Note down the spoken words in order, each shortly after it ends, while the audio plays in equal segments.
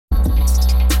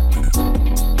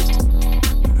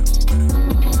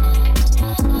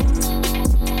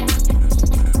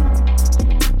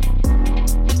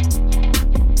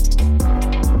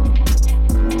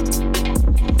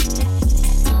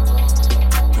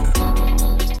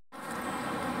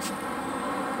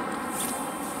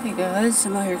Hey guys,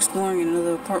 I'm out here exploring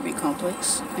another apartment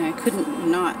complex, and I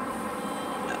couldn't not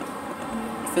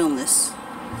film this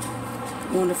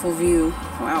wonderful view.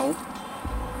 Wow.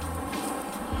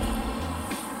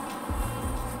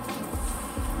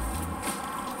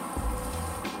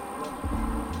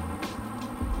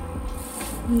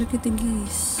 Look at the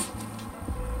geese.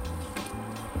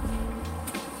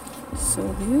 So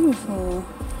beautiful.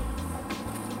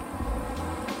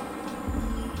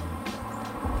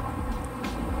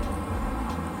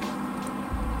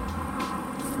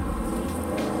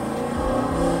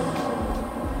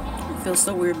 It feels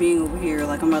so weird being over here,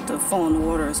 like I'm about to fall in the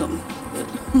water or something.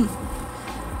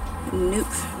 But nope,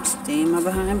 I'm staying my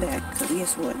behind back, because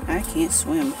guess what? I can't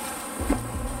swim.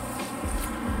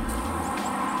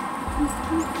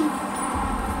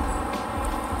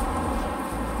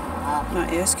 My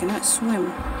ass cannot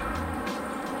swim.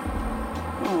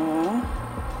 Aww.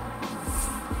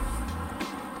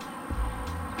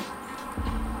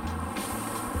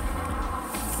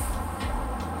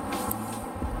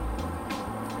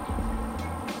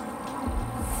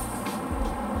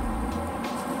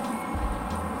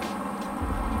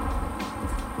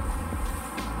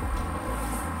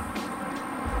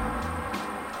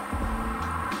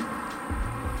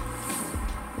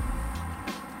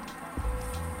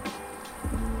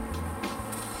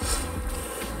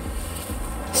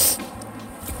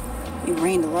 It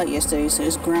rained a lot yesterday, so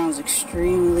this ground's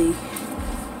extremely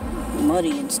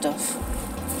muddy and stuff.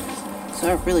 So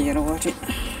I really gotta watch it.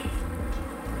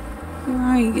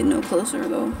 I ain't getting no closer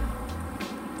though.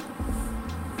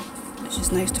 It's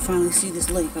just nice to finally see this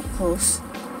lake up close.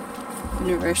 I've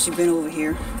never actually been over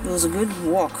here. It was a good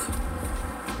walk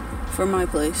from my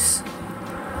place.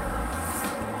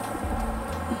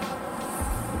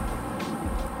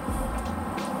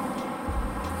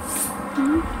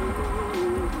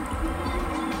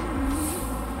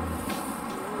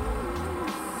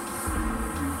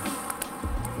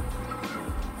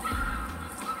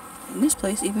 And this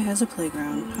place even has a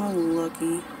playground. How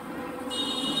lucky.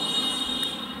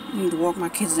 I need to walk my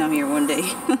kids down here one day.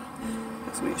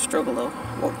 It's gonna be a struggle though,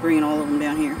 bringing all of them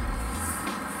down here.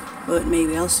 But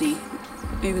maybe I'll see.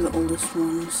 Maybe the oldest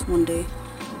ones one day.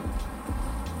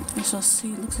 I shall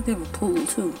see. It looks like they have a pool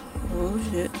too. Oh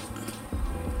shit.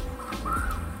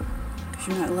 Because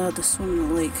you're not allowed to swim in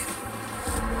the lake.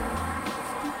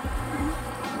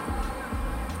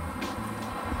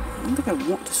 I don't think I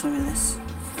want to swim in this.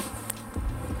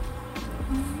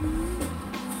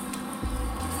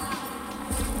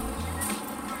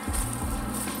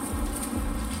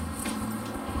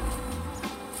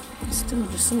 It's still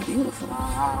just so beautiful.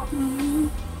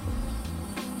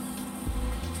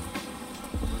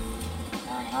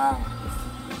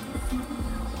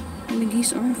 And the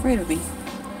geese aren't afraid of me.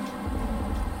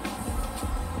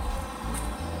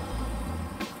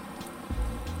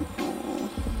 Oh,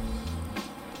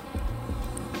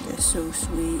 they're so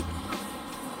sweet.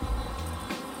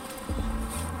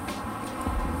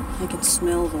 I can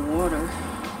smell the water.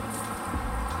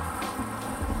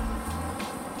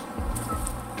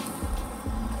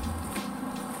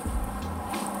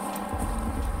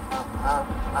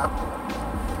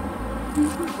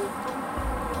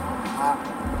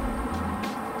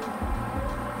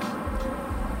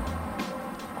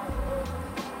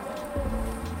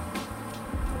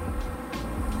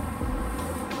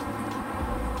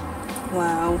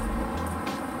 Wow.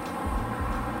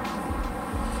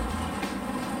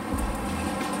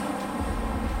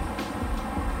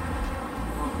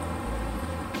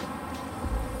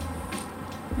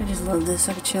 I just love this.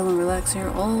 I could chill and relax here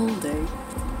all day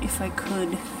if I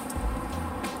could.